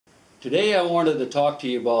Today I wanted to talk to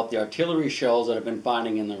you about the artillery shells that I've been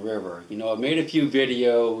finding in the river. You know, I've made a few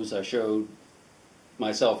videos. I showed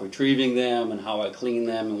myself retrieving them and how I clean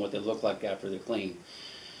them and what they look like after they're cleaned.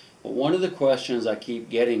 But one of the questions I keep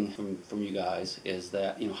getting from you guys is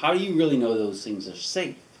that, you know, how do you really know those things are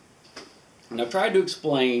safe? And I've tried to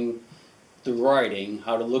explain through writing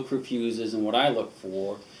how to look for fuses and what I look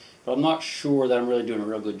for, but I'm not sure that I'm really doing a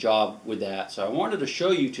real good job with that. So I wanted to show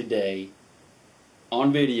you today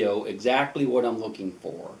on video exactly what I'm looking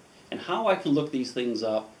for and how I can look these things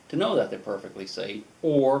up to know that they're perfectly safe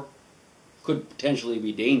or could potentially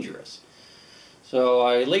be dangerous. So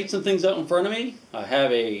I laid some things out in front of me. I have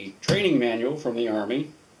a training manual from the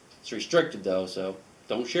Army. It's restricted though, so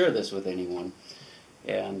don't share this with anyone.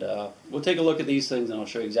 And we'll take a look at these things and I'll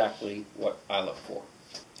show you exactly what I look for.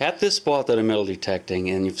 At this spot that I'm metal detecting,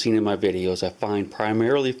 and you've seen in my videos, I find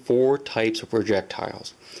primarily 4 types of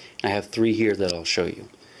projectiles. I have 3 here that I'll show you.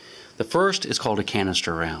 The first is called a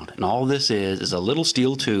canister round, and all this is a little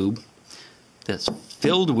steel tube that's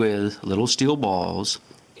filled with little steel balls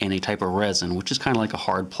and a type of resin, which is kind of like a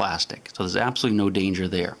hard plastic. So there's absolutely no danger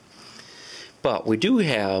there. But we do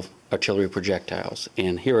have artillery projectiles,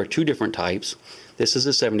 and here are 2 different types. This is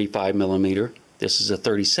a 75 millimeter. This is a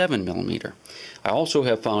 37 millimeter. I also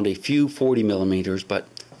have found a few 40 millimeters, but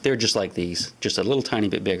they're just like these, just a little tiny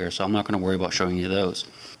bit bigger, so I'm not going to worry about showing you those.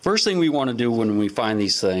 First thing we want to do when we find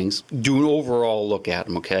these things, do an overall look at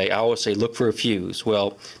them, okay? I always say look for a fuse.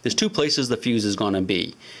 Well, there's 2 places the fuse is going to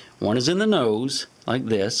be. One is in the nose, like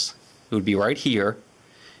this. It would be right here,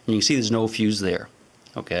 and you can see there's no fuse there,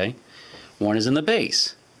 okay? One is in the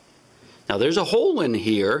base. Now there's a hole in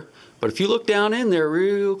here, but if you look down in there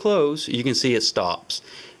real close, you can see it stops.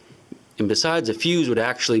 And besides, a fuse would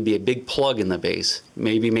actually be a big plug in the base,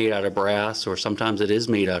 maybe made out of brass, or sometimes it is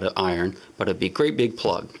made out of iron, but it'd be a great big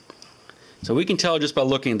plug. So we can tell just by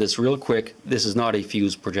looking at this real quick, this is not a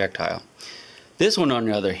fuse projectile. This one, on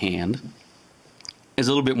the other hand, is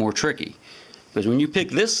a little bit more tricky, because when you pick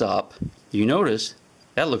this up, you notice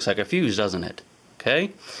that looks like a fuse, doesn't it?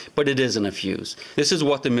 Okay? But it isn't a fuse. This is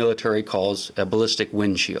what the military calls a ballistic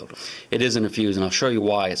windshield. It isn't a fuse, and I'll show you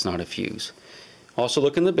why it's not a fuse. Also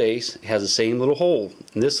look in the base, it has the same little hole.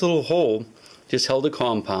 And this little hole just held a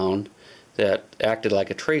compound that acted like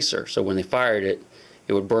a tracer. So when they fired it,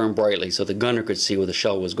 it would burn brightly so the gunner could see where the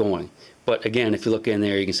shell was going. But again, if you look in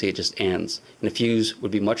there, you can see it just ends. And the fuse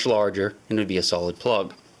would be much larger and it would be a solid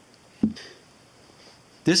plug.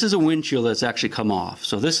 This is a windshield that's actually come off.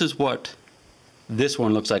 So this is what this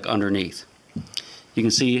one looks like underneath. You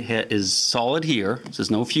can see it is solid here, so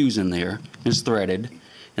there's no fuse in there. It's threaded.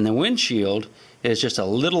 And the windshield is just a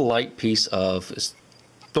little light piece of,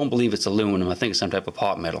 don't believe it's aluminum, I think it's some type of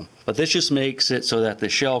pot metal. But this just makes it so that the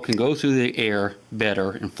shell can go through the air better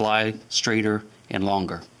and fly straighter and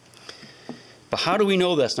longer. But how do we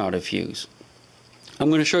know that's not a fuse? I'm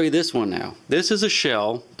going to show you this one now. This is a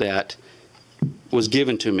shell that was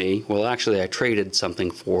given to me. Well, actually I traded something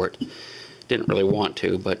for it. Didn't really want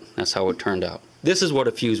to, but that's how it turned out. This is what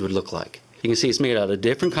a fuse would look like. You can see it's made out of a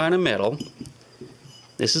different kind of metal.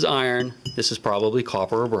 This is iron, this is probably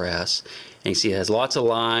copper or brass, and you see it has lots of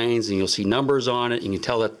lines, and you'll see numbers on it, and you can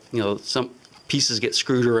tell that, you know, some pieces get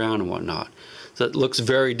screwed around and whatnot. So it looks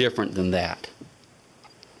very different than that.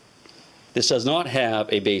 This does not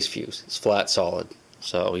have a base fuse, it's flat solid,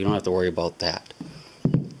 so you don't have to worry about that.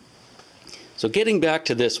 So getting back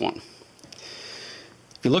to this one,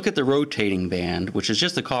 if you look at the rotating band, which is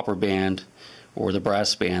just the copper band or the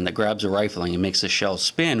brass band that grabs the rifling and makes the shell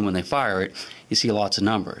spin when they fire it, you see lots of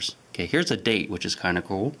numbers. Okay, here's a date, which is kind of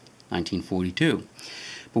cool, 1942.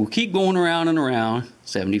 But we keep going around and around,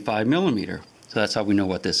 75 millimeter. So that's how we know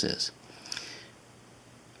what this is.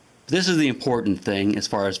 This is the important thing as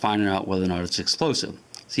far as finding out whether or not it's explosive.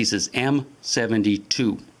 See, it says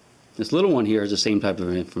M72. This little one here is the same type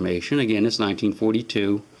of information. Again, it's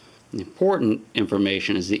 1942. The important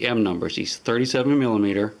information is the M number. See, 37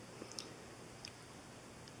 millimeter.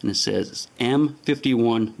 And it says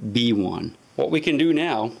M51B1. What we can do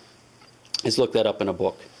now is look that up in a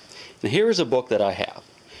book. And here is a book that I have.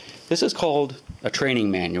 This is called a training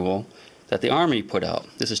manual that the Army put out.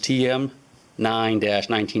 This is TM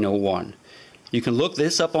 9-1901. You can look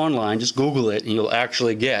this up online, just Google it, and you'll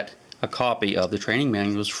actually get a copy of the training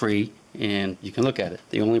manual. It's free, and you can look at it.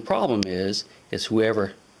 The only problem is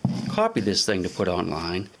whoever copied this thing to put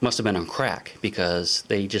online must have been on crack, because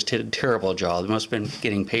they just did a terrible job. They must have been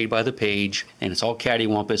getting paid by the page, and it's all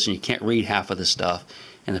cattywampus, and you can't read half of the stuff,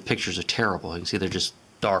 and the pictures are terrible. You can see they're just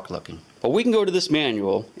dark looking. But we can go to this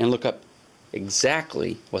manual and look up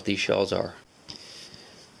exactly what these shells are.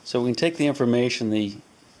 So we can take the information the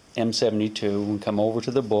M72 and come over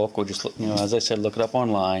to the book, or just, you know, as I said, look it up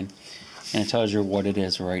online, and it tells you what it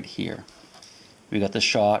is right here. We got the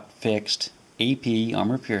shot fixed AP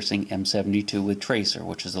armor piercing M72 with tracer,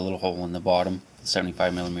 which is a little hole in the bottom of the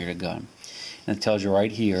 75mm gun. And it tells you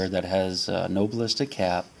right here that it has no ballistic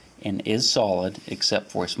cap and is solid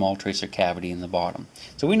except for a small tracer cavity in the bottom.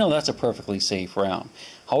 So we know that's a perfectly safe round.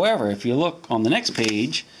 However, if you look on the next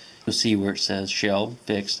page, you'll see where it says shell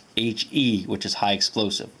fixed HE, which is high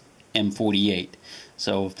explosive, M48.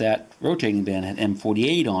 So if that rotating band had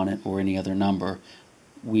M48 on it or any other number,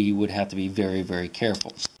 we would have to be very, very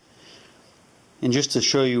careful. And just to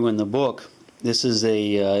show you in the book, this is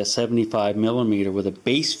a 75mm with a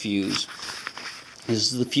base fuse.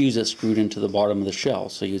 This is the fuse that's screwed into the bottom of the shell,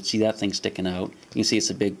 so you'd see that thing sticking out. You can see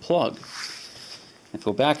it's a big plug. If we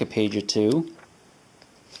go back a page or two,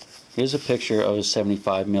 here's a picture of a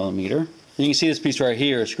 75mm. And you can see this piece right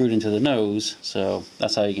here is screwed into the nose, so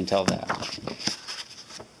that's how you can tell that.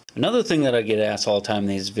 Another thing that I get asked all the time in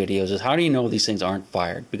these videos is, how do you know these things aren't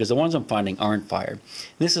fired? Because the ones I'm finding aren't fired.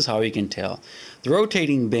 This is how you can tell. The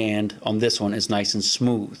rotating band on this one is nice and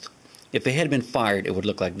smooth. If it had been fired, it would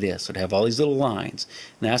look like this. It would have all these little lines.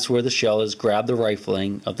 And that's where the shell has grabbed the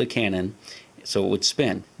rifling of the cannon, so it would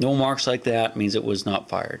spin. No marks like that means it was not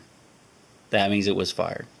fired. That means it was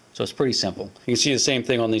fired. So it's pretty simple. You can see the same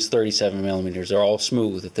thing on these 37mm. They're all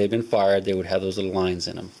smooth. If they'd been fired, they would have those little lines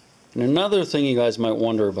in them. And another thing you guys might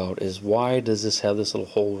wonder about is, why does this have this little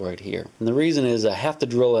hole right here? And the reason is, I have to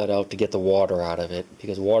drill that out to get the water out of it,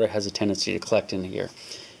 because water has a tendency to collect in here.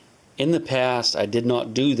 In the past, I did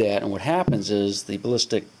not do that, and what happens is the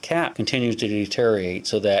ballistic cap continues to deteriorate,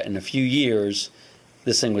 so that in a few years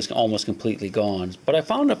this thing was almost completely gone. But I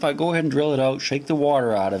found if I go ahead and drill it out, shake the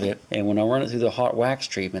water out of it, and when I run it through the hot wax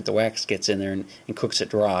treatment, the wax gets in there and cooks it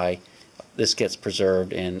dry. This gets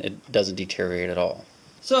preserved and it doesn't deteriorate at all.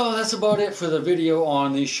 So that's about it for the video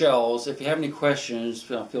on these shells. If you have any questions,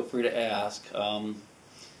 feel free to ask.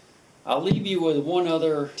 I'll leave you with one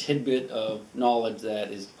other tidbit of knowledge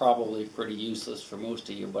that is probably pretty useless for most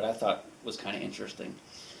of you, but I thought was kind of interesting.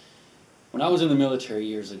 When I was in the military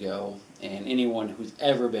years ago, and anyone who's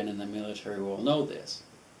ever been in the military will know this,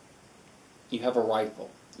 you have a rifle.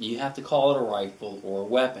 You have to call it a rifle or a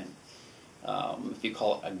weapon. If you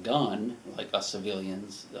call it a gun, like us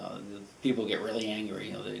civilians, people get really angry,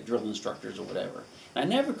 you know, the drill instructors or whatever. And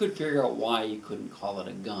I never could figure out why you couldn't call it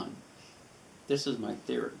a gun. This is my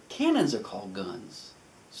theory. Cannons are called guns.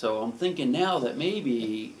 So I'm thinking now that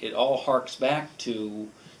maybe it all harks back to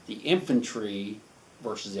the infantry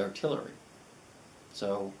versus the artillery.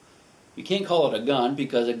 So you can't call it a gun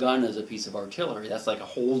because a gun is a piece of artillery. That's like a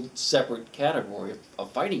whole separate category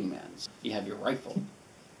of fighting men. You have your rifle.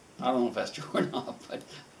 I don't know if that's true or not, but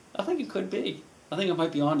I think it could be. I think it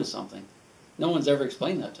might be onto something. No one's ever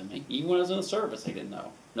explained that to me. Even when I was in the service, they didn't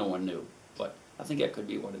know. No one knew. But I think that could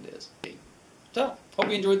be what it is. So, hope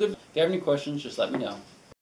you enjoyed the video. If you have any questions, just let me know.